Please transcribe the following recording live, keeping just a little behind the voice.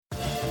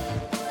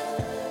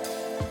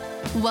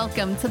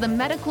Welcome to the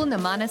Medical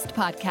Mnemonist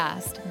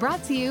podcast,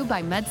 brought to you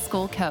by Med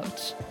School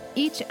Coach.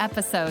 Each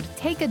episode,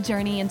 take a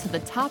journey into the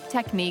top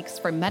techniques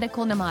for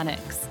medical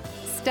mnemonics,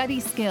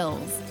 study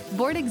skills,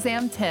 board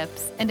exam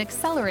tips, and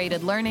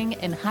accelerated learning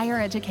in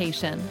higher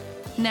education.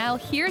 Now,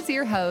 here's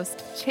your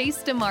host,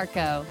 Chase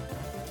DeMarco.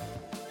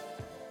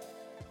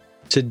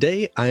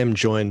 Today, I am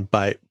joined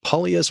by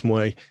Paulius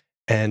Moy,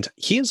 and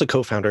he is a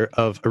co-founder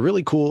of a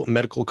really cool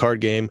medical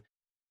card game,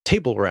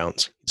 Table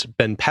Rounds. He's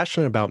been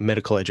passionate about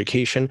medical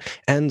education,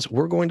 and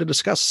we're going to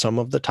discuss some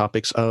of the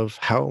topics of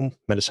how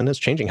medicine is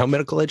changing, how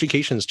medical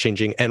education is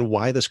changing, and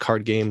why this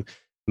card game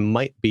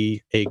might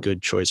be a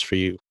good choice for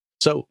you.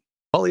 So,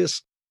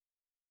 Paulius,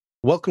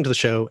 welcome to the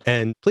show,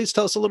 and please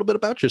tell us a little bit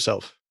about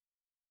yourself.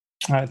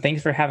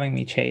 Thanks for having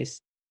me,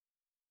 Chase.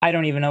 I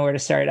don't even know where to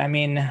start. I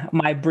mean,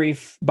 my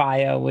brief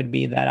bio would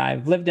be that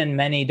I've lived in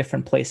many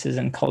different places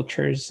and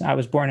cultures. I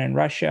was born in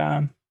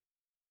Russia.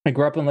 I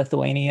grew up in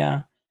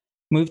Lithuania.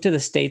 Moved to the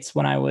States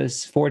when I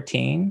was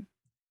 14.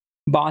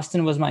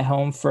 Boston was my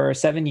home for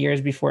 7 years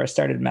before I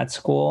started med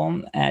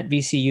school at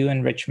VCU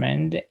in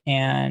Richmond.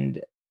 And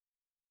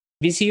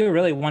VCU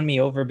really won me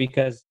over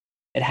because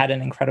it had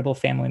an incredible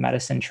family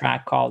medicine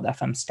track called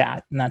FM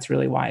Stat. And that's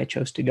really why I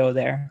chose to go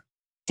there.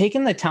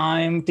 Taking the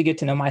time to get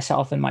to know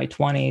myself in my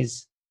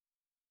 20s,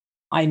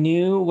 I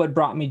knew what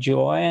brought me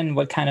joy and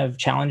what kind of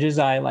challenges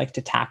I like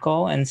to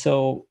tackle. And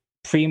so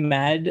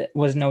pre-med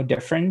was no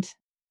different.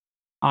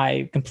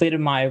 I completed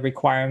my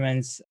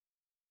requirements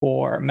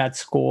for med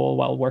school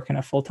while working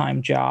a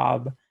full-time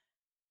job.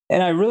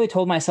 And I really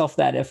told myself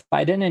that if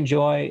I didn't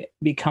enjoy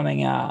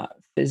becoming a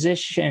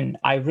physician,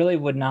 I really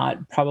would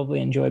not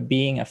probably enjoy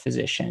being a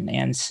physician.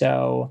 And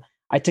so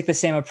I took the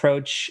same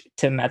approach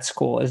to med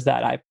school, is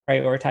that I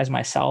prioritized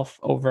myself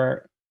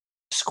over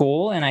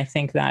school. And I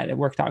think that it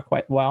worked out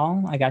quite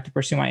well. I got to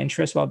pursue my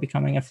interests while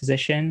becoming a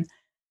physician.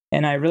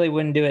 And I really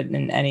wouldn't do it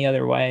in any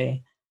other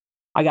way.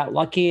 I got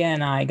lucky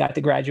and I got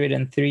to graduate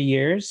in 3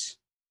 years.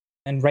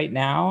 And right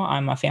now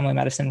I'm a family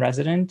medicine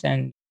resident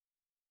and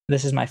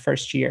this is my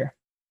first year.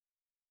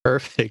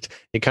 Perfect.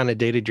 You kind of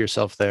dated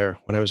yourself there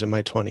when I was in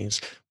my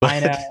 20s. I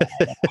know.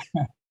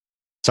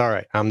 It's all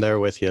right. I'm there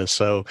with you.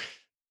 So,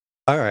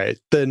 all right.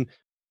 Then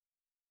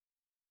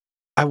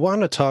I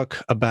want to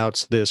talk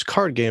about this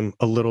card game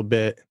a little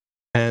bit,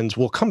 and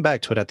we'll come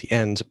back to it at the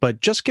end,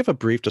 but just give a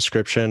brief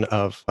description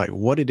of like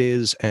what it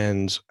is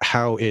and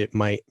how it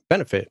might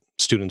benefit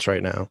students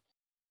right now.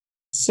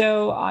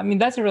 So, I mean,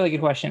 that's a really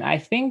good question. I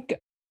think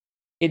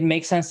it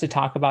makes sense to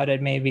talk about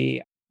it,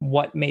 maybe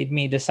what made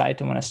me decide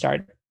to want to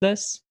start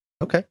this.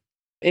 Okay.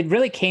 It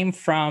really came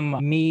from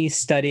me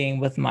studying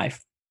with my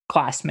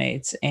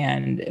classmates,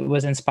 and it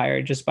was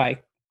inspired just by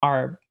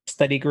our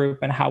study group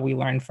and how we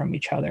learned from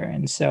each other.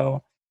 And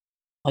so,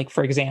 like,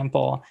 for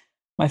example,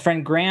 my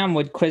friend Graham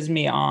would quiz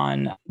me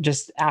on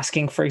just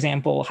asking, for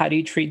example, how do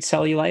you treat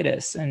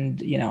cellulitis?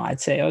 And,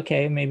 I'd say,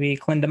 okay, maybe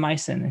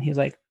clindamycin. And he's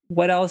like,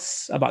 what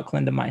else about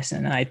clindamycin?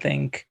 And I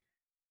think,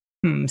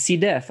 C.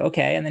 diff.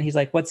 Okay. And then he's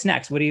like, what's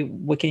next?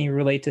 What can you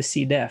relate to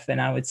C. diff?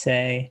 And I would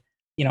say,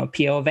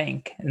 PO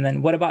Vanc. And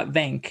then what about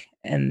Vanc?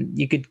 And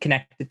you could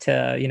connect it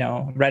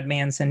to, Red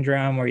Man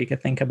syndrome, or you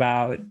could think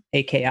about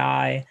AKI.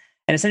 And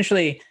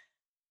essentially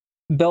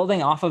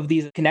building off of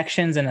these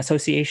connections and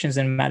associations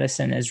in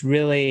medicine has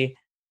really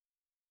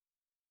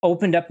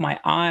opened up my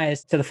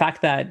eyes to the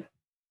fact that,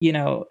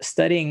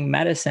 studying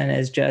medicine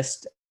is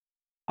just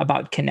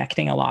about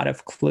connecting a lot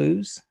of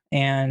clues.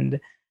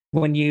 And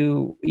when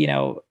you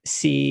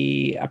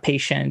see a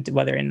patient,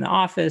 whether in the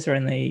office or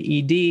in the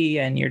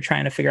ED, and you're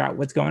trying to figure out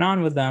what's going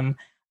on with them,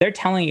 they're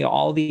telling you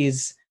all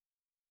these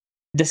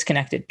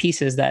disconnected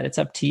pieces that it's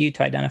up to you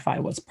to identify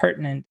what's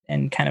pertinent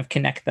and kind of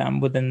connect them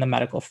within the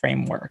medical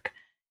framework.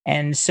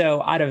 And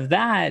so out of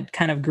that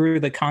kind of grew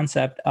the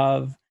concept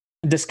of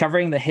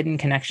discovering the hidden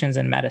connections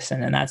in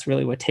medicine. And that's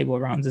really what Table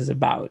Rounds is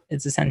about.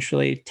 It's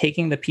essentially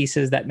taking the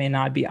pieces that may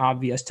not be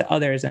obvious to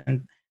others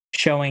and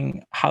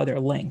showing how they're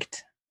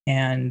linked.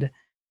 And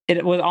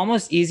it was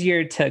almost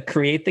easier to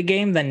create the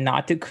game than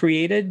not to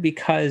create it,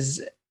 because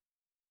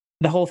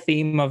the whole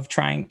theme of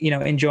trying,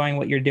 enjoying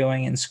what you're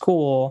doing in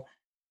school,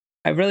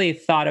 I really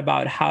thought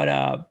about how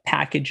to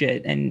package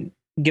it and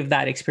give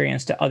that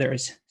experience to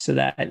others so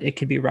that it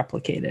could be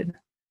replicated.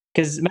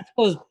 Because med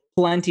school is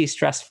plenty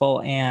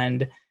stressful,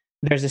 and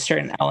there's a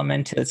certain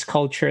element to its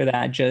culture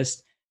that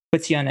just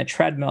puts you on a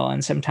treadmill.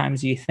 And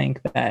sometimes you think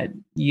that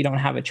you don't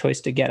have a choice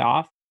to get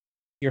off.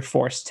 You're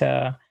forced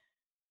to,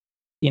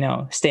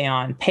 stay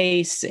on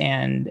pace,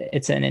 and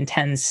it's an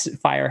intense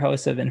fire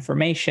hose of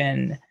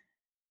information.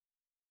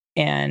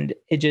 And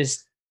it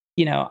just,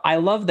 I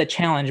love the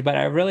challenge, but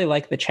I really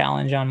like the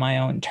challenge on my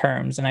own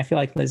terms. And I feel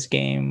like this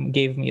game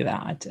gave me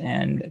that.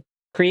 And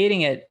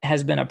creating it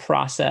has been a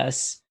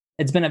process.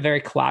 It's been a very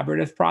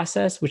collaborative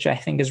process, which I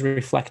think is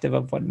reflective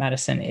of what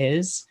medicine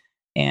is.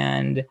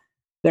 And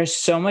there's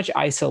so much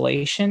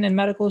isolation in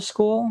medical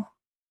school.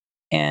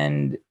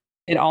 And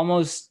it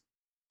almost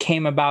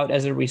came about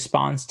as a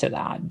response to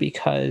that,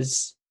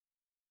 because,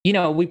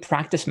 we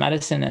practice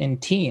medicine in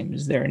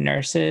teams. There are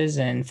nurses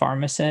and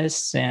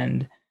pharmacists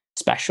and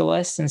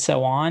specialists and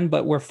so on,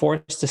 but we're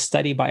forced to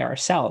study by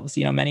ourselves.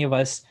 Many of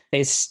us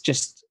face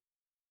just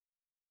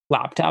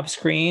laptop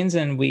screens,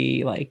 and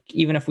we like,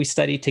 even if we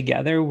study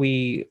together,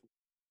 we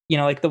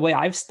like the way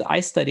I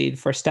studied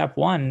for step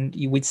one,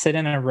 we'd sit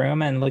in a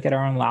room and look at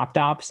our own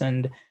laptops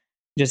and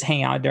just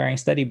hang out during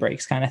study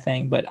breaks kind of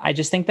thing. But I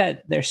just think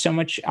that there's so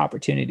much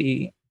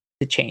opportunity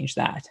to change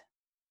that.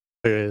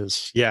 There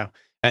is, yeah.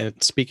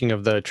 And speaking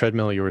of the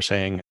treadmill you were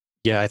saying,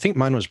 yeah, I think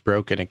mine was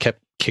broken. It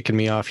kept kicking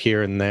me off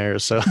here and there.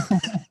 So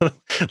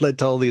led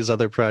to all these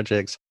other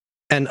projects.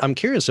 And I'm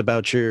curious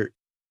about your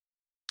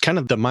kind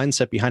of the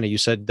mindset behind it. You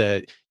said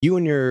that you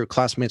and your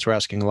classmates were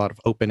asking a lot of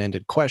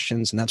open-ended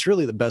questions, and that's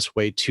really the best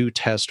way to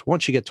test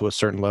once you get to a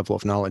certain level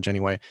of knowledge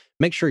anyway.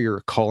 Make sure you're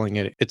recalling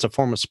it. It's a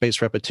form of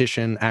spaced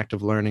repetition,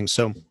 active learning.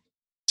 So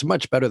it's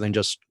much better than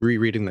just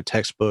rereading the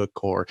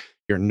textbook or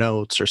your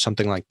notes or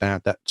something like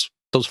that.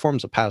 Those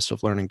forms of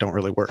passive learning don't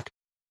really work.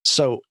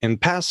 So in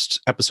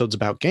past episodes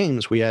about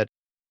games, we had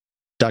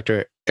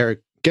Dr.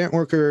 Eric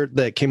Gantwerker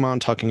that came on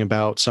talking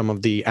about some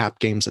of the app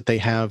games that they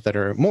have that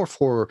are more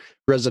for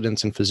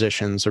residents and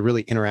physicians. They're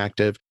really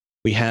interactive.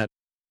 We had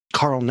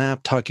Carl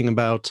Knapp talking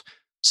about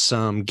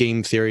some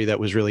game theory that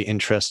was really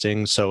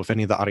interesting. So if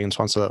any of the audience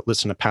wants to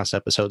listen to past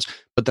episodes.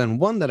 But then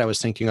one that I was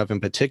thinking of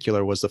in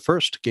particular was the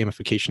first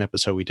gamification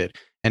episode we did.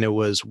 And it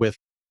was with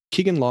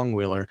Keegan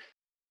Longwheeler.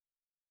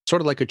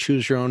 Sort of like a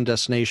choose your own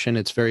destination.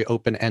 It's very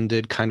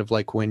open-ended, kind of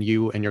like when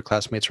you and your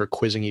classmates are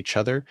quizzing each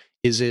other.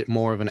 Is it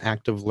more of an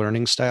active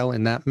learning style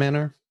in that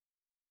manner?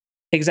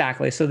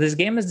 Exactly. So this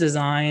game is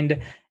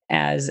designed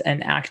as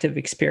an active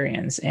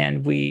experience.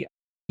 And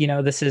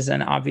this is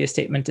an obvious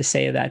statement to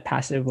say that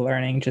passive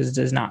learning just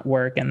does not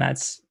work. And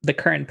that's the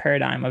current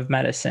paradigm of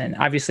medicine.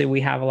 Obviously,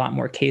 we have a lot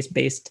more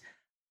case-based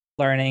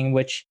learning,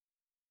 which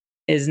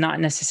is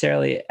not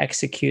necessarily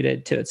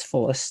executed to its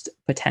fullest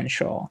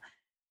potential.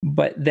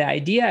 But the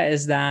idea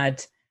is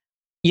that,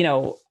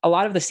 a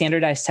lot of the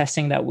standardized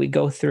testing that we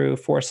go through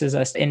forces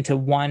us into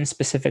one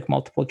specific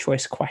multiple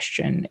choice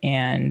question,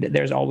 and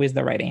there's always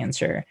the right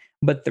answer.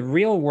 But the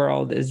real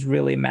world is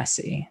really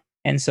messy.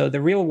 And so the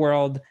real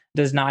world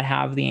does not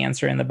have the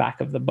answer in the back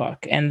of the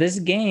book. And this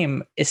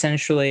game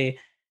essentially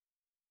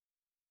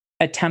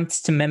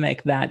attempts to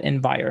mimic that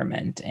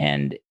environment.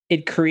 And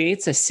it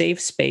creates a safe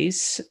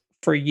space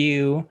for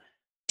you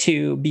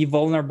to be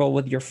vulnerable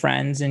with your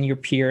friends and your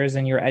peers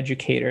and your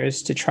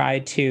educators to try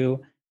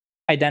to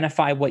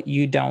identify what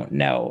you don't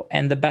know.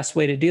 And the best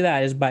way to do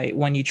that is by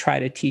when you try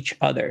to teach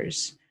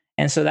others.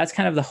 And so that's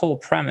kind of the whole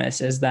premise,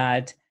 is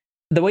that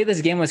the way this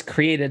game was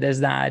created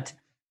is that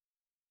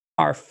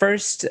our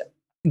first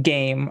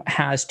game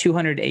has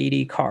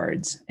 280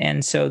 cards.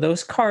 And so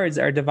those cards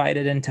are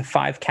divided into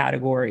 5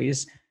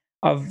 categories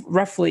of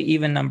roughly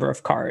even number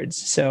of cards.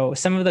 So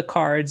some of the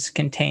cards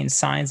contain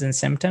signs and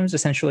symptoms,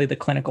 essentially the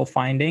clinical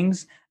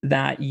findings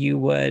that you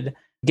would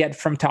get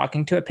from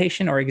talking to a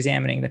patient or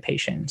examining the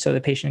patient. So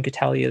the patient could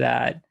tell you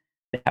that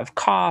they have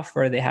cough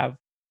or they have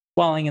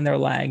swelling in their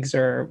legs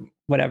or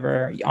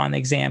whatever. On the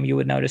exam, you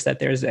would notice that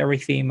there's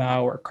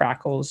erythema or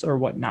crackles or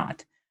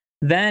whatnot.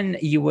 Then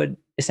you would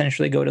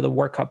essentially go to the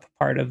workup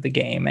part of the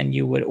game and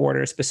you would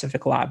order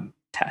specific lab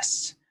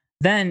tests.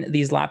 Then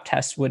these lab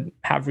tests would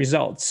have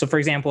results. So for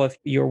example, if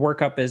your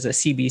workup is a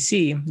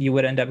CBC, you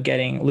would end up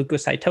getting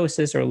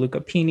leukocytosis or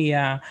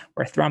leukopenia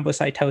or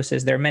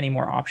thrombocytosis. There are many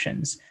more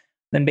options.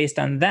 Then based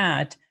on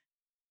that,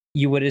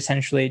 you would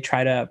essentially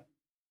try to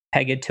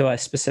peg it to a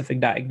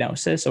specific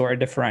diagnosis or a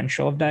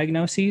differential of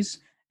diagnoses.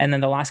 And then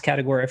the last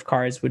category of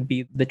cards would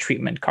be the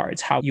treatment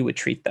cards, how you would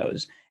treat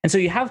those. And so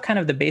you have kind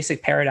of the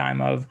basic paradigm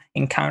of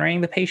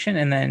encountering the patient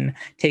and then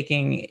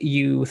taking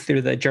you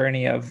through the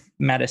journey of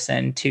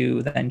medicine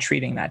to then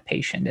treating that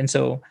patient. And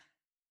so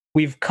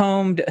we've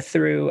combed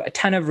through a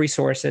ton of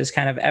resources,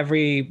 kind of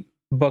every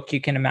book you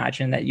can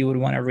imagine that you would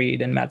want to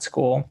read in med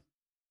school.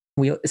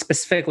 We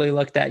specifically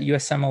looked at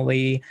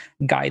USMLE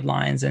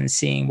guidelines and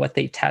seeing what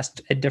they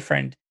test at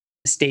different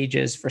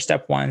stages for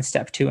step 1,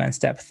 step 2, and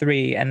step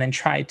 3, and then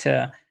try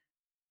to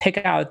pick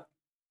out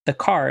the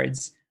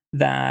cards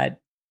that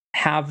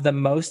have the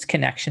most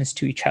connections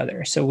to each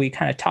other. So we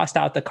kind of tossed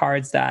out the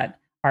cards that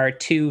are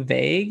too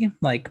vague,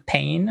 like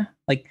pain.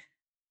 Like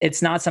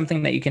it's not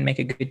something that you can make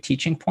a good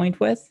teaching point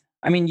with.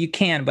 I mean, you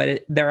can,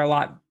 but there are a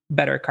lot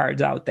better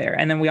cards out there.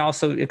 And then we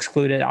also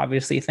excluded,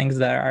 obviously, things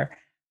that are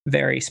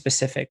very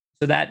specific.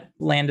 So that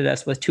landed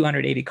us with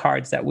 280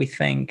 cards that we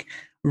think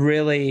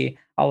really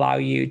allow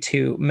you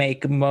to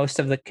make most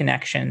of the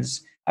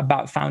connections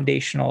about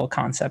foundational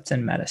concepts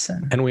in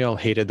medicine. And we all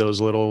hated those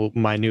little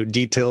minute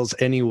details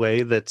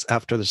anyway, that's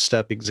after the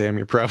step exam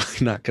you're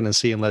probably not going to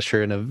see unless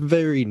you're in a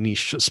very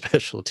niche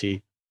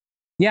specialty.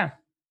 Yeah,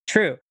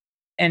 true.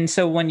 And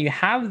so when you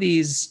have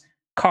these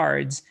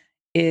cards,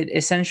 it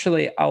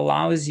essentially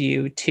allows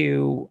you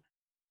to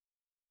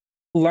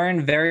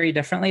learn very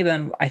differently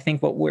than I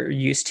think what we're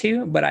used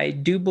to. But I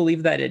do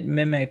believe that it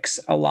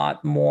mimics a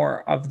lot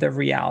more of the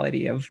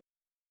reality of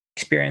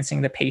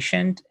experiencing the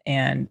patient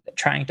and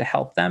trying to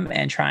help them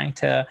and trying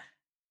to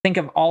think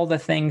of all the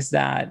things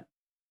that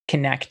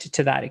connect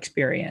to that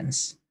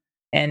experience.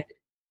 And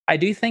I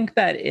do think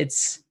that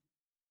it's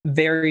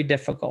very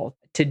difficult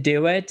to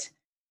do it.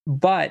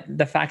 But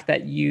the fact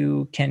that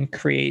you can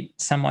create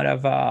somewhat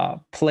of a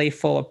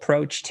playful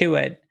approach to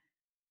it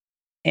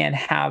and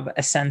have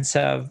a sense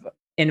of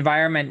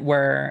environment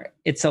where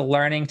it's a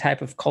learning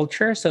type of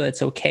culture, so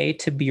it's okay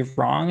to be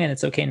wrong and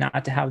it's okay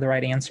not to have the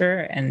right answer.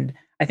 And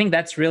I think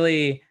that's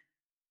really,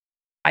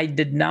 I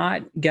did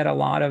not get a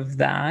lot of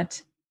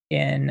that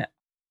in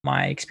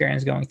my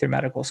experience going through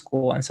medical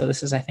school. And so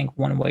this is, I think,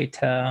 one way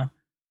to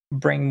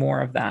bring more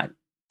of that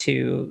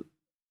to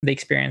the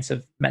experience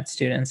of med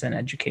students and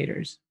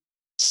educators.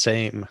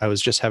 Same. I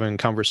was just having a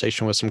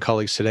conversation with some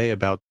colleagues today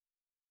about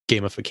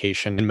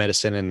gamification in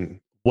medicine and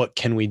what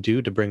can we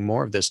do to bring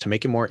more of this to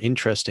make it more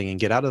interesting and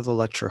get out of the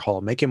lecture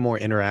hall, make it more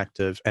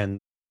interactive and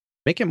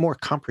make it more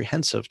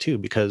comprehensive too,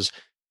 because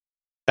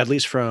at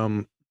least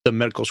from the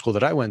medical school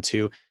that I went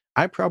to,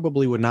 I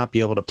probably would not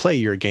be able to play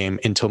your game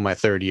until my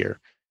third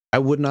year. I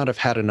would not have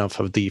had enough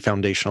of the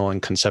foundational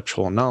and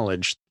conceptual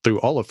knowledge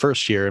through all of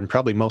first year and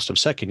probably most of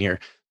second year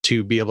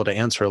to be able to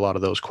answer a lot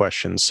of those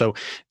questions. So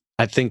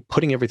I think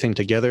putting everything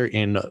together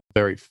in a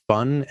very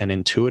fun and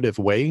intuitive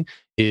way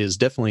is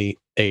definitely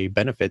a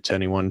benefit to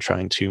anyone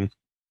trying to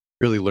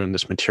really learn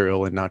this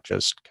material and not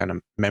just kind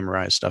of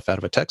memorize stuff out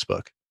of a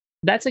textbook.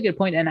 That's a good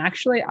point. And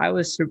actually,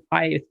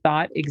 I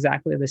thought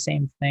exactly the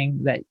same thing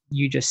that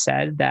you just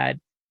said, that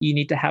you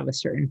need to have a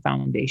certain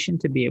foundation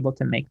to be able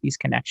to make these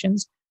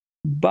connections.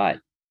 But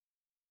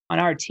on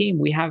our team,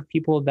 we have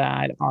people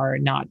that are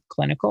not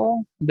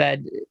clinical, that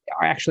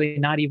are actually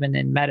not even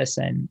in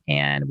medicine.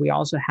 And we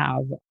also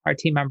have our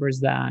team members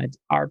that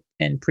are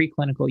in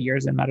preclinical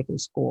years in medical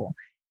school.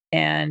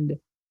 And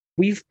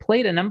we've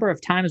played a number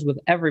of times with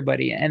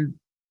everybody. And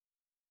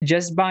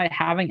just by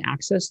having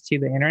access to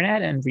the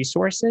internet and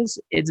resources,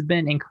 it's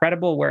been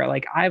incredible where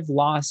like I've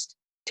lost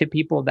to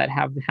people that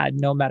have had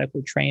no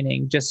medical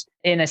training, just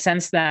in a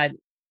sense that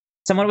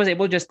someone was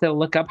able just to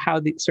look up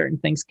how certain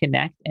things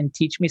connect and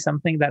teach me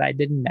something that I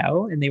didn't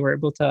know. And they were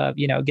able to,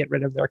 get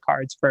rid of their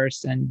cards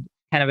first and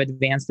kind of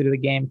advance through the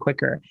game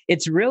quicker.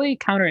 It's really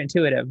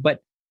counterintuitive,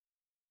 but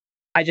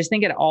I just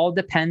think it all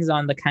depends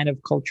on the kind of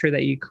culture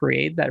that you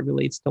create that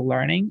relates to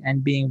learning,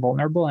 and being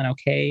vulnerable and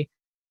okay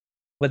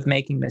with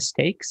making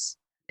mistakes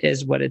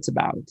is what it's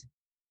about.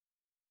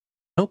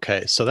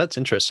 Okay, so that's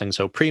interesting.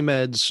 So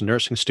pre-meds,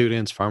 nursing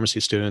students, pharmacy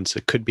students,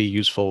 it could be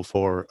useful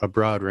for a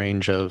broad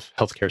range of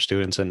healthcare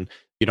students, and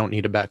you don't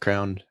need a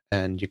background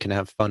and you can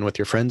have fun with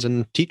your friends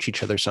and teach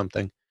each other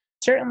something.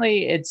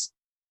 Certainly, it's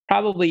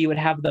probably you would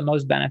have the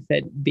most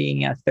benefit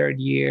being a third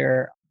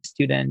year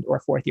student or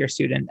fourth year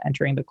student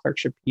entering the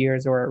clerkship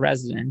years or a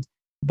resident.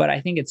 But I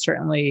think it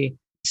certainly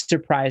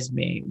surprised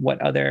me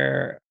what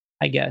other,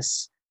 I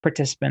guess,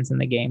 participants in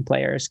the game,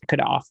 players, could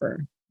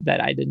offer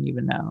that I didn't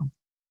even know.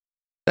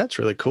 That's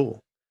really cool.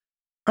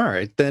 All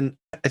right, then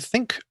I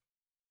think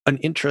an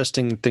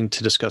interesting thing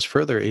to discuss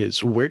further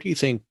is where do you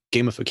think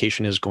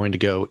gamification is going to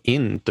go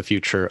in the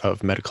future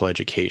of medical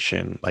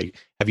education? Like,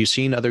 have you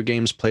seen other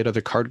games, played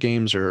other card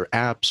games or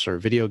apps or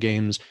video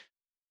games?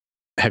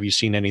 Have you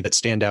seen any that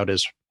stand out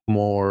as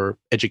more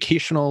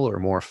educational or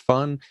more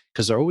fun?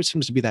 Because there always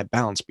seems to be that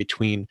balance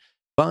between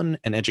fun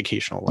and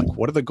educational. Like,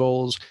 what are the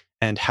goals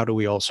and how do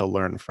we also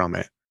learn from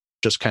it?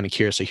 Just kind of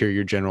curious to hear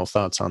your general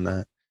thoughts on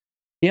that.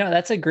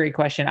 That's a great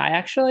question. I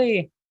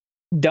actually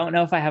don't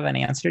know if I have an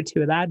answer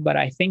to that, but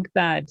I think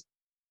that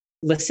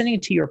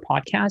listening to your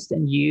podcast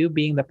and you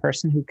being the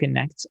person who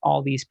connects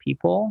all these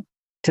people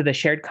to the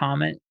shared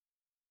comment,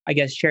 I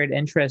guess, shared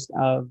interest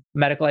of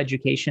medical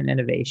education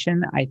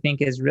innovation, I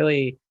think is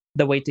really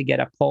the way to get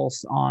a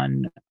pulse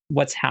on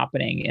what's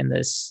happening in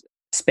this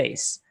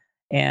space.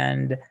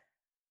 And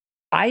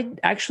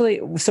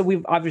so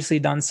we've obviously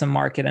done some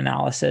market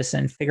analysis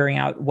and figuring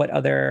out what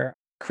other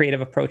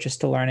creative approaches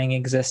to learning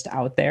exist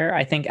out there.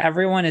 I think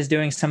everyone is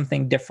doing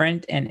something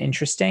different and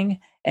interesting.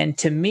 And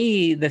to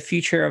me, the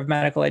future of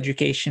medical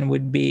education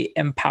would be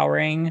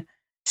empowering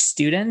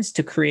students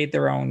to create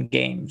their own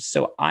games.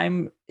 So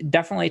I'm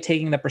definitely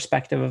taking the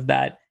perspective of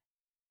that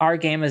our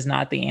game is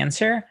not the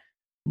answer,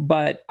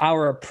 but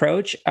our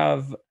approach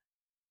of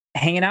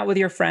hanging out with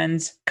your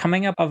friends,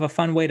 coming up of a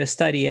fun way to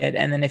study it,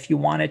 and then if you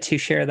wanted to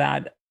share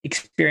that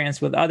experience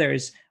with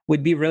others,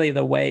 would be really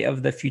the way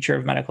of the future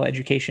of medical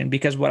education.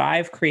 Because what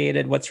I've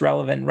created, what's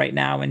relevant right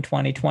now in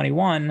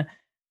 2021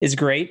 is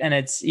great and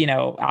it's,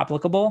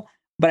 applicable.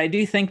 But I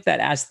do think that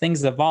as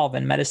things evolve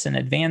and medicine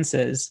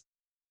advances,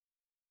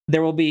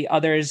 there will be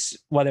others,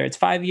 whether it's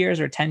 5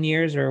 years or 10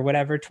 years or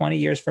whatever, 20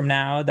 years from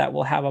now, that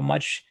will have a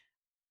much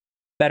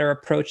better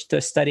approach to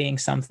studying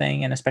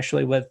something. And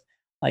especially with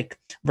like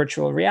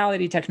virtual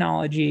reality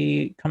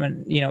technology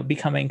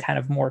becoming kind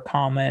of more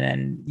common.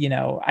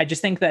 And, I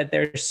just think that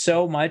there's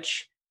so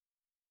much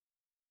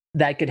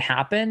that could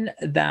happen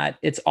that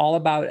it's all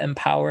about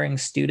empowering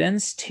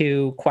students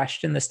to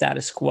question the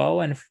status quo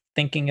and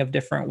thinking of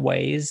different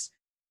ways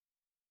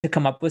to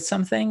come up with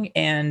something.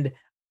 And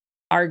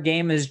our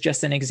game is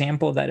just an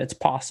example that it's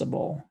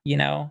possible.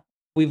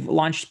 We've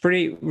launched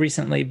pretty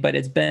recently, but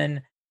it's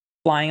been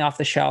flying off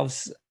the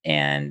shelves.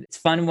 And it's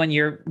fun when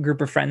your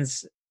group of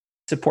friends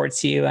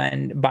supports you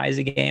and buys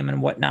a game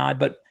and whatnot.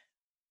 But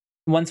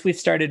once we've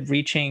started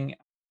reaching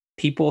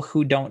people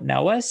who don't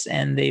know us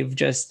and they've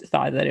just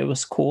thought that it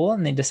was cool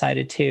and they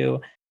decided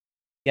to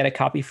get a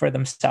copy for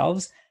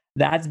themselves,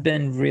 that's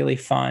been really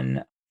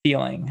fun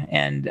feeling.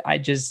 And I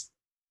just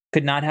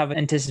could not have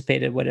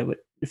anticipated what it would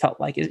felt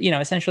like.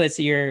 Essentially it's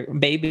your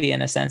baby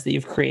in a sense that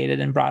you've created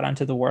and brought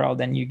onto the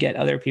world, and you get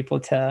other people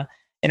to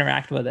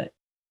interact with it.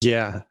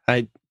 Yeah,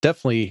 I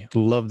definitely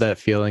love that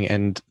feeling.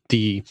 And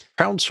the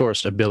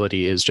crowdsourced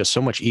ability is just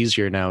so much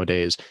easier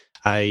nowadays.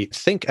 I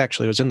think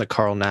actually it was in the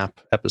Carl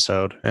Knapp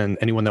episode, and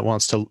anyone that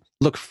wants to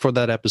look for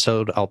that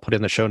episode, I'll put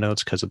in the show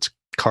notes because it's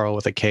Carl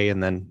with a K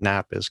and then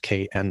Knapp is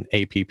Knapp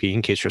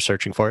in case you're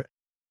searching for it.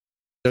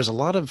 There's a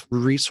lot of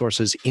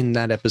resources in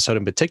that episode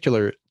in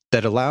particular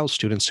that allow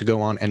students to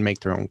go on and make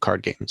their own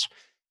card games.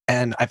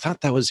 And I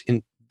thought that was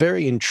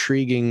very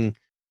intriguing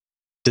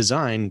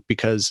design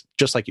because,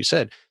 just like you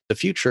said, the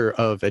future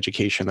of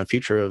education, the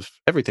future of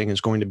everything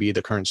is going to be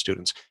the current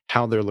students,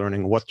 how they're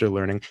learning,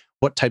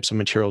 what types of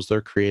materials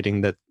they're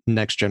creating that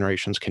next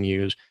generations can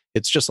use.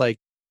 It's just like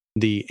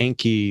the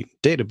Anki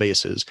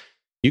databases.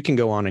 You can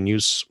go on and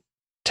use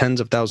tens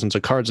of thousands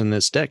of cards in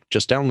this deck,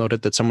 just download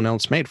it that someone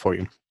else made for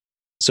you.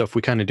 So if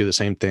we kind of do the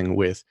same thing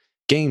with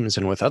games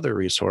and with other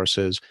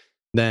resources,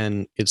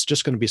 then it's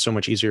just going to be so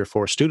much easier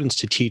for students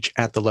to teach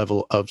at the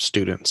level of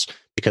students,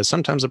 because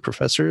sometimes the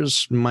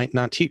professors might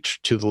not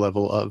teach to the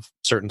level of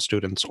certain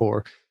students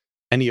or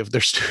any of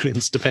their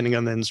students, depending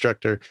on the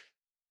instructor.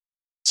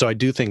 So I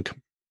do think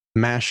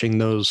mashing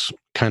those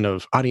kind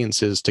of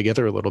audiences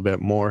together a little bit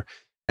more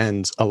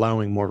and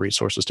allowing more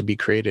resources to be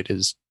created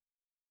is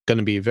going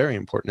to be very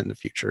important in the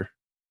future.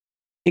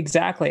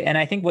 Exactly. And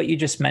I think what you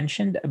just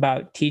mentioned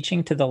about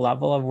teaching to the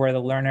level of where the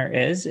learner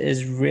is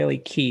really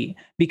key,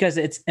 because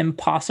it's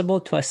impossible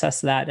to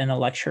assess that in a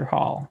lecture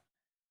hall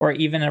or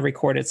even a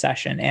recorded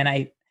session.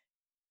 And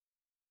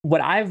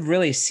what I've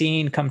really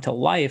seen come to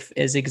life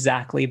is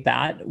exactly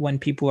that, when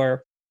people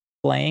are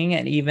playing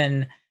and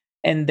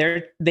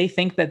they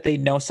think that they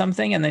know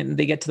something, and then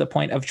they get to the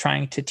point of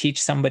trying to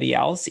teach somebody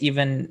else,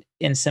 even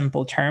in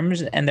simple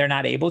terms, and they're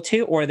not able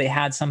to, or they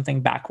had something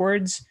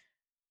backwards.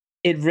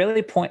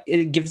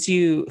 It gives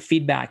you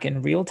feedback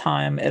in real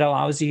time. It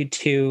allows you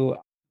to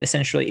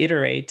essentially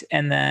iterate,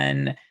 and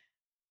then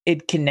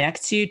it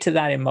connects you to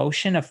that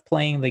emotion of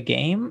playing the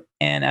game.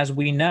 And as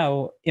we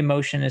know,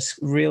 emotion is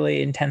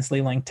really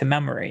intensely linked to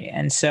memory.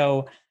 And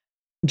so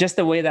just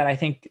the way that I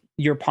think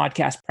your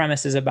podcast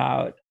premise is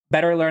about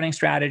better learning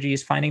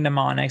strategies, finding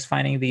mnemonics,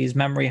 finding these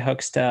memory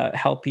hooks to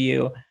help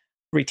you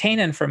retain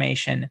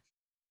information.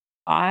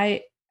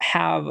 I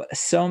have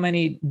so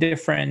many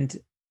different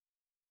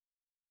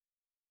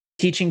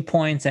teaching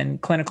points and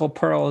clinical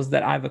pearls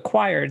that I've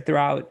acquired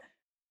throughout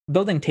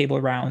building table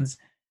rounds.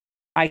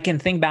 I can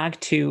think back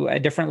to a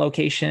different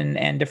location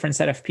and different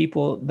set of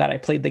people that I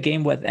played the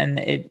game with, and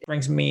it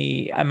brings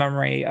me a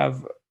memory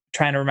of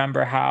trying to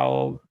remember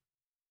how,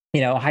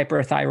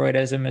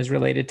 hyperthyroidism is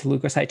related to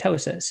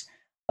leukocytosis.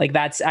 Like,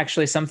 that's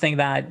actually something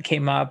that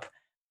came up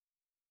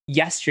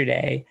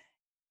yesterday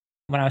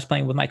when I was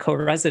playing with my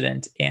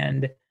co-resident,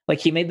 and like,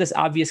 he made this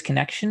obvious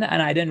connection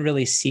and I didn't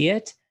really see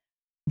it.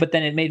 But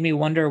then it made me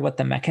wonder what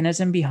the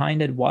mechanism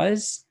behind it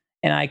was.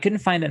 And I couldn't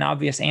find an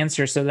obvious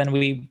answer. So then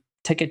we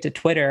took it to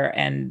Twitter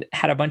and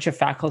had a bunch of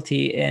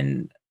faculty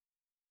in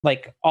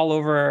like all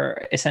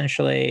over,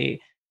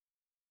 essentially,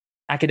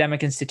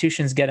 academic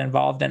institutions get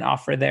involved and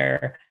offer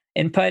their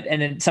input.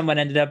 And then someone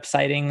ended up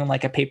citing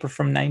like a paper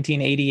from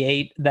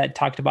 1988 that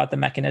talked about the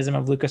mechanism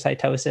of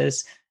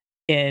leukocytosis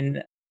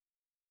in,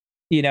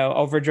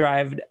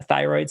 overdrive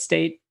thyroid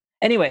state.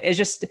 Anyway, it's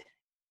just,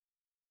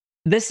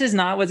 this is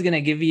not what's going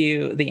to give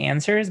you the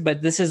answers,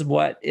 but this is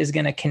what is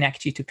going to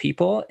connect you to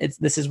people.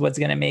 This is what's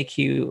going to make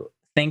you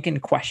think and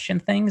question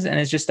things. And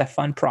it's just a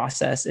fun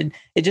process. And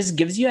it just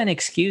gives you an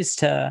excuse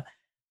to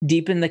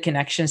deepen the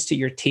connections to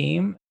your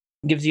team,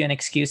 gives you an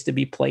excuse to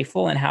be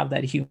playful and have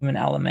that human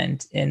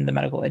element in the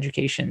medical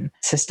education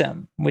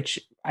system, which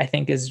I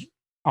think is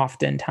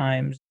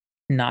oftentimes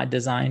not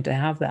designed to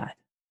have that.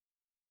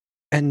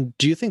 And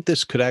do you think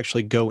this could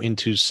actually go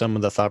into some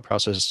of the thought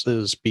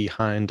processes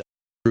behind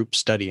group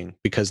studying?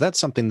 Because that's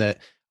something that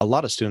a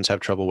lot of students have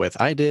trouble with.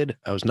 I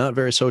was not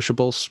very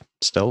sociable,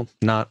 still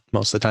not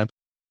most of the time.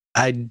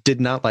 I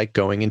did not like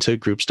going into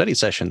group study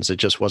sessions. It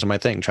just wasn't my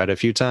thing. Tried it a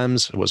few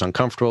times. It was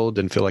uncomfortable.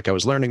 Didn't feel like I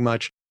was learning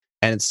much.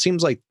 And it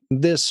seems like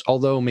this,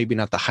 although maybe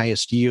not the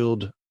highest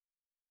yield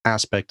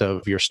aspect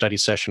of your study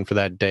session for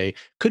that day,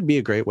 could be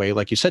a great way,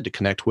 like you said, to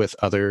connect with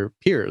other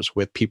peers,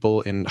 with people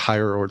in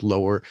higher or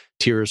lower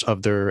tiers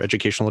of their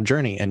educational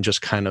journey, and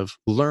just kind of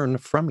learn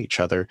from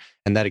each other.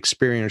 And that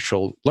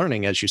experiential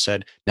learning, as you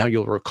said, now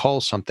you'll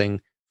recall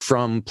something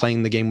from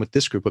playing the game with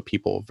this group of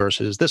people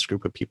versus this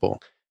group of people.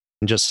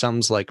 And just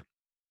sounds like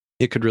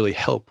it could really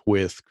help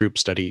with group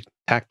study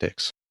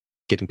tactics,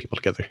 getting people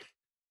together.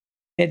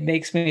 It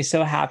makes me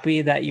so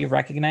happy that you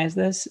recognize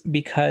this,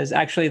 because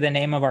actually the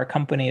name of our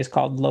company is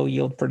called Low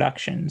Yield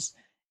Productions.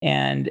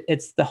 And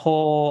it's the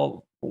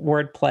whole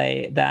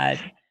wordplay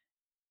that,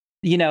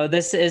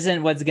 this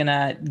isn't what's going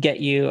to get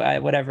you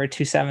whatever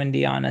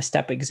 270 on a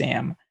step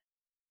exam.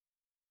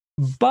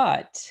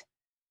 But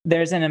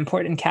there's an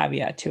important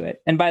caveat to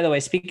it. And by the way,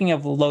 speaking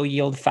of low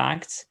yield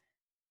facts,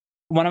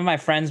 one of my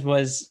friends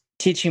was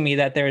teaching me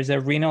that there's a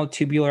renal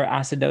tubular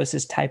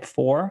acidosis type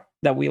 4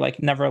 that we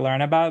never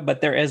learn about,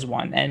 but there is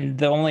one. And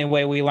the only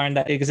way we learned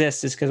that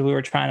exists is because we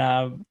were trying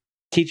to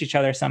teach each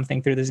other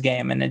something through this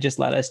game, and it just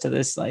led us to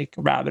this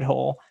rabbit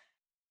hole.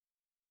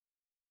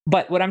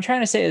 But what I'm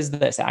trying to say is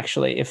this,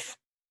 actually, if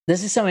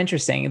this is so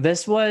interesting,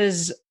 this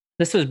was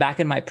back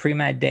in my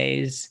pre-med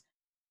days.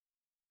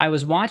 I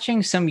was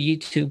watching some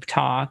YouTube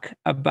talk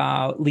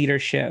about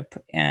leadership,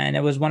 and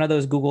it was one of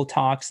those Google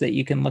talks that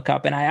you can look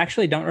up. And I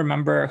actually don't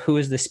remember who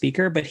is the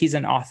speaker, but he's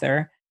an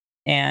author.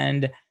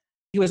 And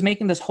he was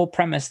making this whole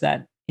premise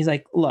that he's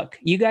like, look,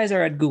 you guys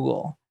are at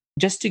Google.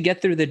 Just to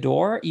get through the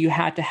door, you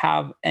had to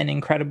have an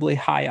incredibly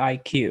high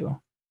IQ.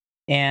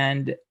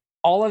 And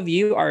all of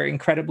you are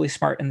incredibly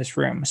smart in this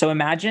room. So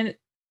imagine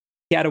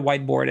he had a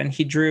whiteboard and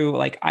he drew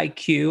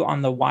IQ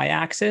on the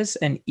y-axis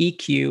and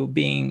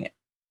EQ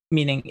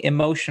meaning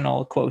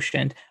emotional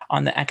quotient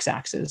on the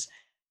x-axis.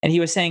 And he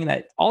was saying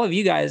that all of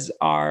you guys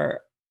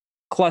are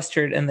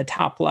clustered in the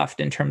top left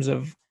in terms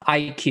of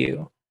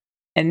IQ.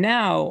 And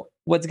now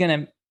what's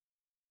going to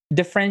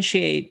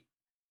differentiate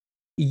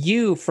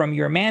you from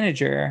your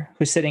manager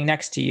who's sitting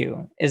next to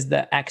you is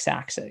the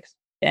x-axis.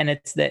 And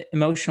it's the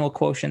emotional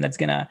quotient that's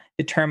going to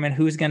determine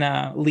who's going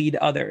to lead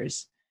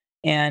others.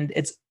 And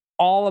it's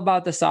all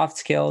about the soft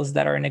skills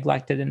that are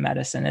neglected in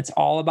medicine. It's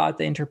all about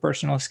the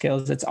interpersonal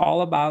skills. It's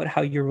all about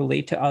how you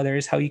relate to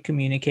others, how you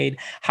communicate,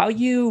 how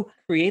you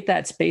create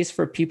that space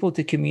for people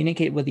to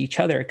communicate with each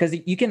other. Because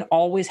you can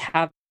always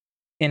have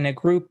in a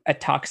group a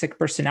toxic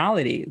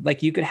personality.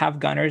 You could have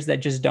gunners that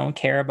just don't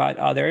care about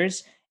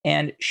others.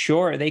 And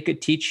sure, they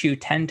could teach you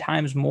 10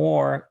 times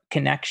more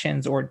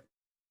connections or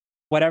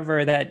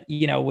whatever that,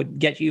 would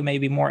get you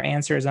maybe more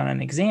answers on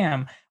an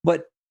exam,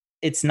 but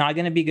it's not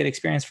going to be a good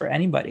experience for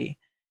anybody.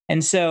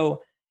 And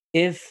so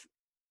if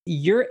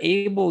you're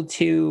able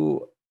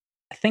to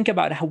think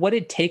about what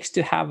it takes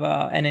to have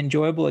an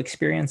enjoyable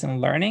experience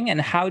in learning, and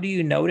how do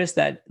you notice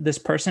that this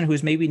person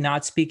who's maybe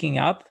not speaking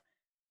up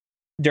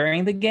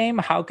during the game,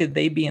 how could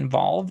they be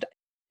involved?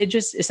 It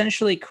just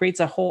essentially creates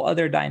a whole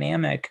other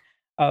dynamic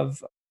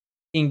of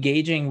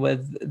engaging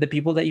with the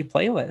people that you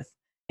play with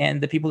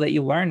and the people that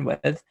you learn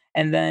with.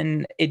 And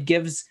then it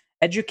gives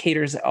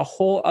educators a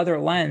whole other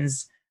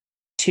lens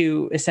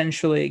to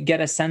essentially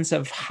get a sense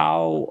of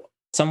how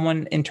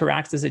someone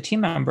interacts as a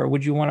team member.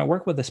 Would you want to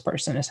work with this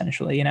person,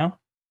 essentially,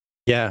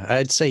 Yeah,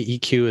 I'd say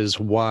EQ is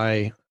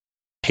why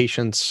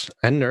patients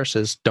and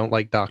nurses don't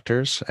like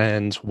doctors,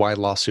 and why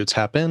lawsuits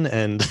happen,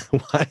 and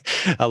why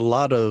a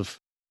lot of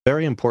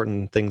very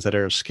important things that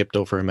are skipped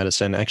over in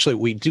medicine. Actually,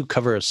 we do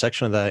cover a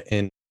section of that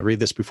in Read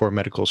This Before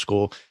Medical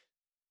School,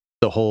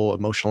 the whole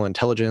emotional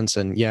intelligence.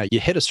 And yeah, you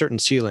hit a certain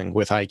ceiling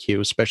with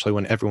IQ, especially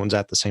when everyone's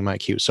at the same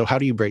IQ. So how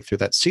do you break through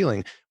that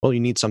ceiling? Well, you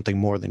need something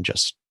more than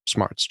just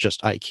smarts,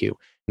 just IQ.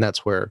 And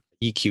that's where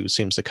EQ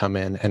seems to come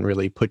in and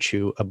really put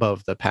you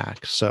above the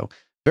pack. So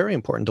very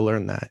important to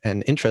learn that.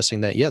 And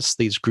interesting that, yes,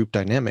 these group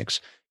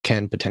dynamics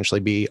can potentially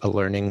be a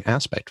learning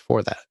aspect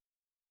for that.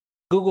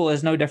 Google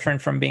is no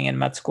different from being in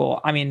med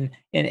school. I mean,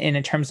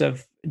 in terms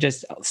of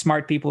just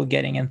smart people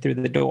getting in through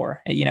the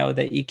door, the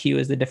EQ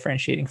is the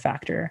differentiating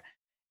factor.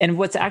 And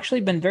what's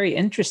actually been very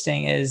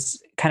interesting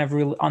is kind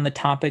of on the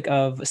topic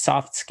of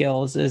soft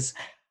skills is,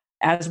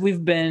 as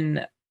we've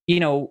been,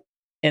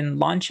 in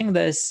launching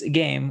this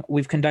game,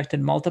 we've conducted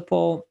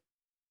multiple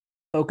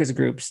focus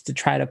groups to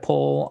try to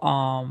pull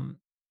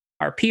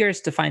our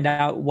peers to find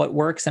out what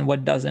works and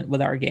what doesn't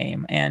with our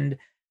game. And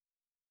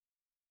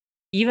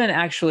even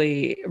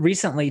actually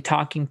recently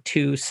talking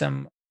to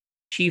some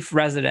chief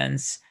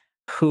residents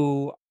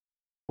who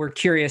were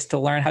curious to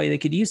learn how they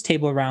could use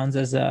table rounds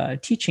as a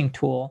teaching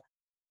tool,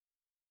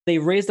 they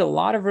raised a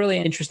lot of really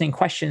interesting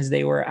questions.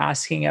 They were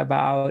asking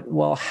about,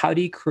 well, how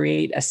do you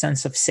create a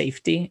sense of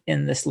safety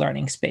in this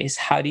learning space?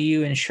 How do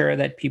you ensure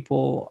that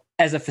people,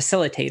 as a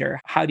facilitator,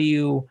 how do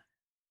you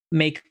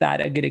make that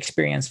a good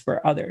experience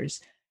for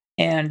others?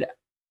 And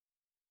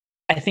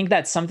I think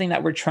that's something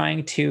that we're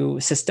trying to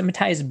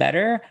systematize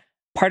better.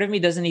 Part of me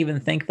doesn't even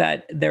think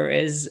that there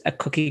is a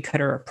cookie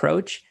cutter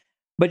approach,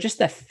 but just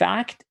the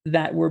fact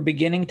that we're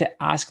beginning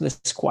to ask this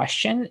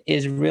question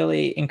is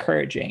really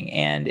encouraging.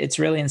 And it's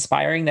really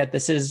inspiring that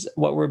this is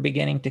what we're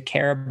beginning to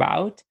care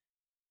about.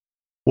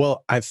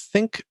 Well, I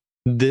think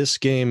this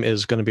game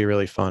is going to be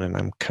really fun, and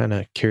I'm kind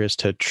of curious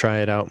to try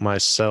it out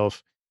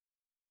myself.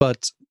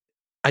 But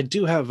I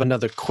do have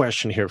another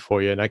question here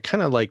for you, and I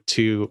kind of like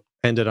to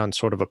end it on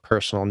sort of a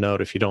personal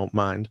note, if you don't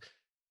mind.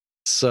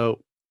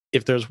 So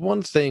if there's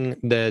one thing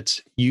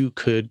that you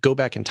could go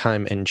back in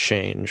time and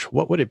change,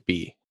 what would it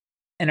be?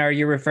 And are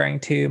you referring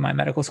to my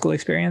medical school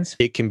experience?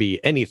 It can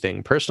be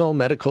anything, personal,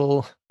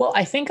 medical. Well,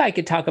 I think I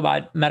could talk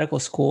about medical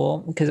school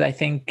because I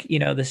think,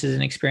 this is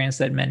an experience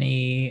that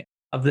many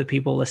of the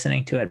people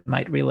listening to it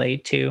might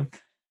relate to.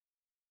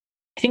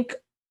 I think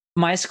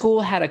my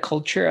school had a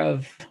culture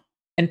of,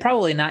 and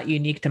probably not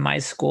unique to my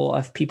school,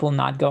 of people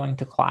not going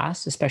to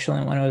class,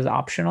 especially when it was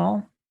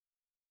optional.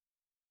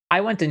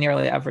 I went to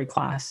nearly every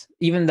class,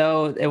 even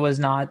though it was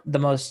not the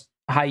most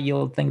high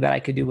yield thing that I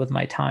could do with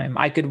my time.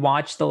 I could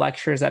watch the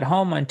lectures at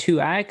home on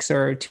 2x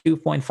or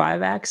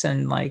 2.5x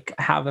and like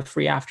have a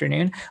free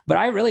afternoon. But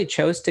I really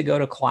chose to go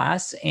to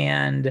class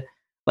and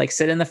like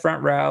sit in the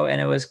front row.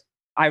 And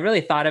I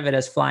really thought of it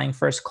as flying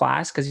first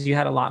class because you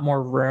had a lot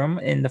more room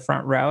in the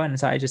front row. And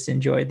so I just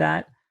enjoyed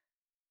that.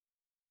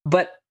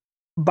 But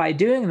by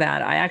doing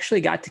that, I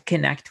actually got to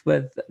connect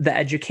with the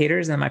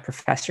educators and my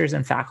professors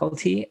and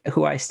faculty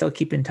who I still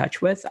keep in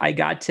touch with. I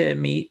got to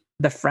meet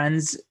the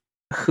friends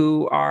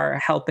who are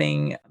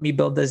helping me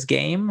build this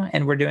game,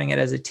 and we're doing it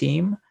as a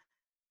team.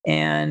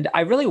 And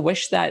I really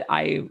wish that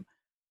I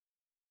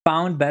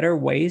found better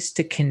ways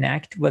to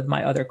connect with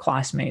my other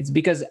classmates,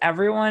 because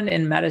everyone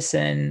in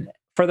medicine,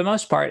 for the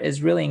most part,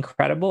 is really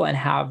incredible and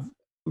have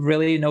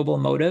really noble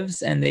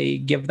motives, and they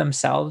give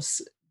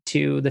themselves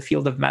to the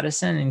field of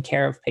medicine and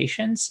care of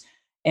patients.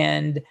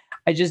 And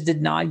I just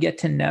did not get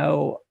to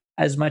know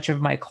as much of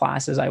my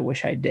class as I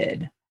wish I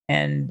did.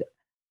 And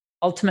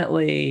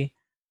ultimately,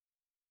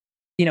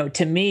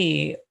 to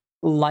me,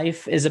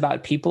 life is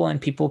about people,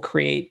 and people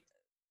create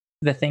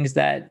the things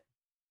that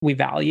we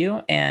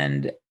value.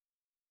 And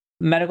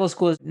medical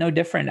school is no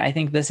different. I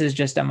think this is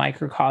just a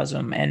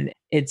microcosm. And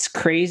it's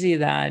crazy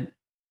that,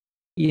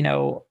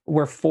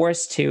 we're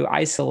forced to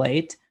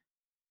isolate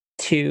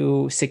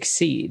to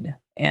succeed.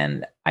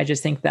 And I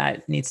just think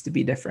that needs to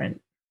be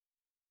different.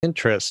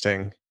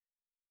 Interesting.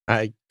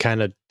 I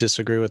kind of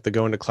disagree with the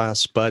going to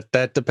class, but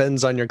that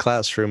depends on your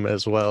classroom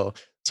as well.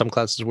 Some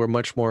classes were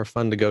much more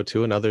fun to go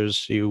to, and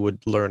others you would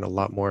learn a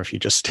lot more if you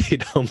just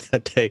stayed home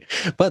that day.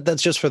 But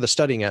that's just for the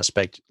studying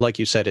aspect. Like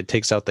you said, it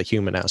takes out the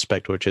human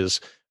aspect, which is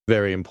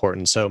very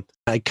important. So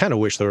I kind of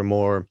wish there were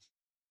more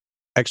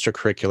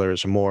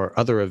extracurriculars, more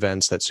other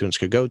events that students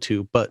could go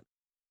to. But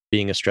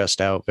being a stressed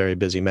out, very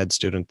busy med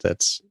student,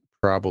 that's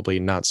probably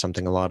not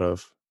something a lot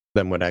of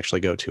them would actually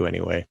go to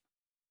anyway.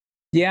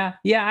 Yeah,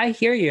 I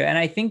hear you. And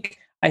I think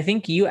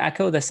you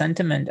echo the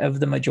sentiment of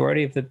the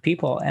majority of the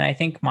people. And I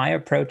think my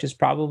approach is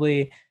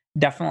probably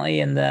definitely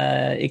in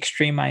the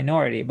extreme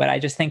minority. But I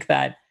just think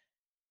that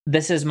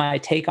this is my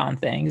take on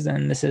things.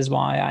 And this is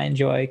why I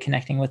enjoy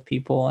connecting with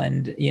people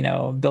and,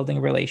 building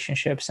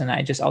relationships. And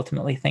I just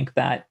ultimately think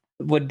that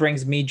what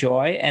brings me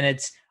joy. And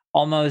it's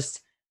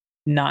almost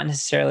not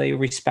necessarily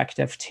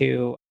respective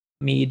to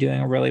me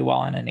doing really well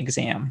on an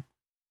exam.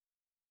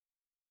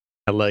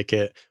 I like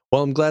it.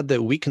 Well, I'm glad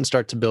that we can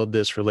start to build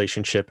this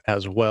relationship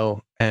as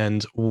well.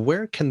 And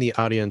where can the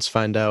audience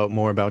find out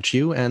more about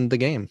you and the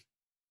game?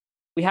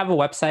 We have a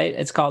website.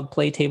 It's called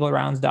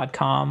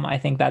playtablerounds.com. I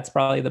think that's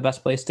probably the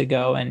best place to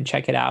go and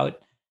check it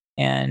out.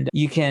 And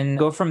you can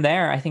go from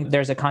there. I think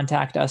there's a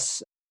contact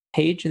us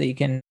page that you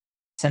can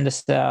send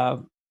us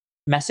a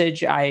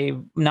message.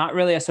 I'm not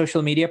really a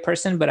social media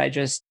person, but I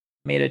just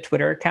made a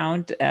Twitter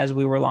account as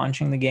we were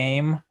launching the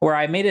game, where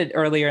I made it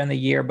earlier in the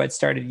year, but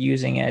started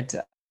using it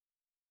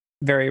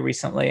very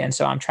recently. And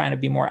so I'm trying to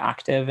be more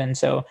active. And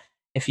so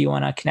if you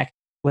want to connect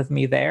with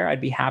me there,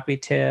 I'd be happy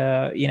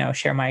to,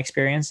 share my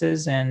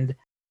experiences, and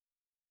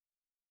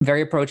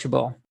very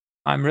approachable.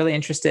 I'm really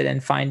interested in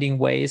finding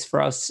ways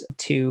for us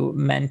to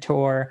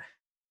mentor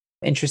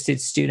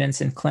interested students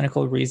in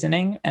clinical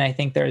reasoning. And I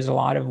think there's a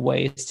lot of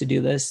ways to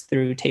do this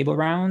through table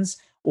rounds,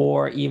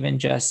 or even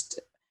just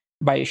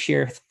by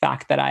sheer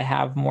fact that I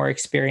have more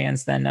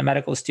experience than a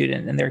medical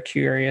student and they're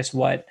curious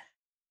what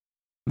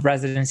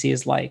residency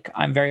is like.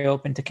 I'm very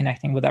open to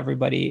connecting with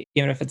everybody,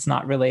 even if it's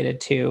not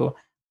related to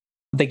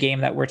the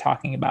game that we're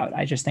talking about.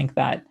 I just think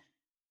that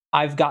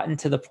I've gotten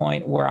to the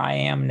point where I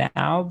am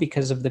now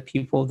because of the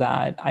people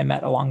that I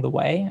met along the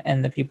way,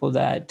 and the people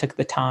that took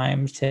the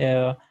time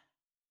to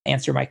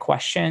answer my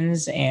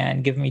questions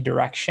and give me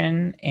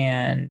direction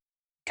and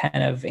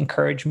kind of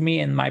encourage me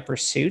in my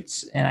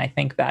pursuits. And I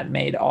think that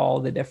made all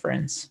the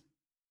difference.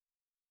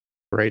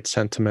 Great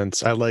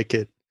sentiments. I like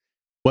it.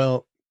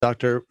 Well,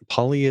 Dr.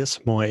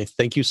 Paulius Moy,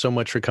 thank you so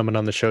much for coming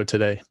on the show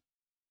today.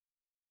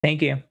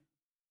 Thank you.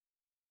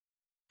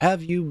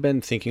 Have you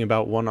been thinking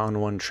about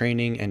one-on-one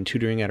training and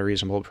tutoring at a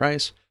reasonable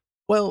price?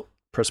 Well,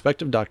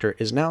 Prospective Doctor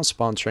is now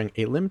sponsoring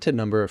a limited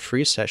number of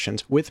free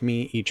sessions with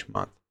me each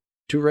month.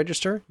 To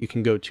register, you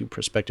can go to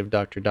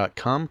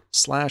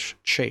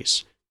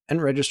prospectivedoctor.com/chase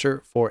and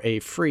register for a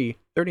free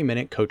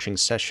 30-minute coaching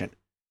session.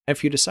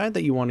 If you decide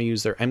that you want to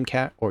use their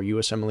MCAT or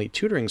USMLE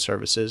tutoring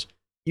services,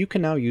 you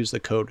can now use the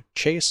code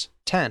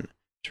CHASE10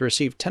 to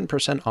receive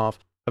 10% off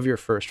of your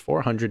first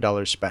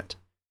 $400 spent.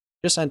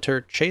 Just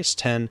enter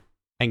CHASE10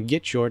 and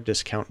get your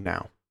discount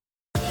now.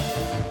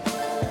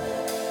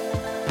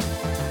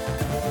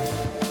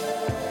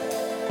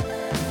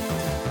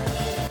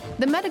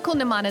 The Medical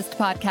Mnemonist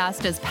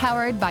podcast is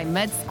powered by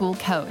Med School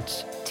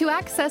Coach. To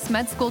access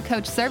Med School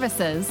Coach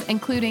services,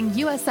 including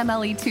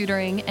USMLE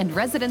tutoring and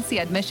residency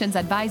admissions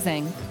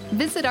advising,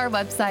 visit our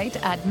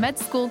website at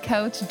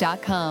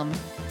medschoolcoach.com.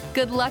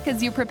 Good luck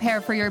as you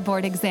prepare for your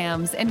board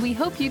exams, and we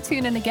hope you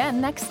tune in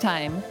again next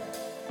time.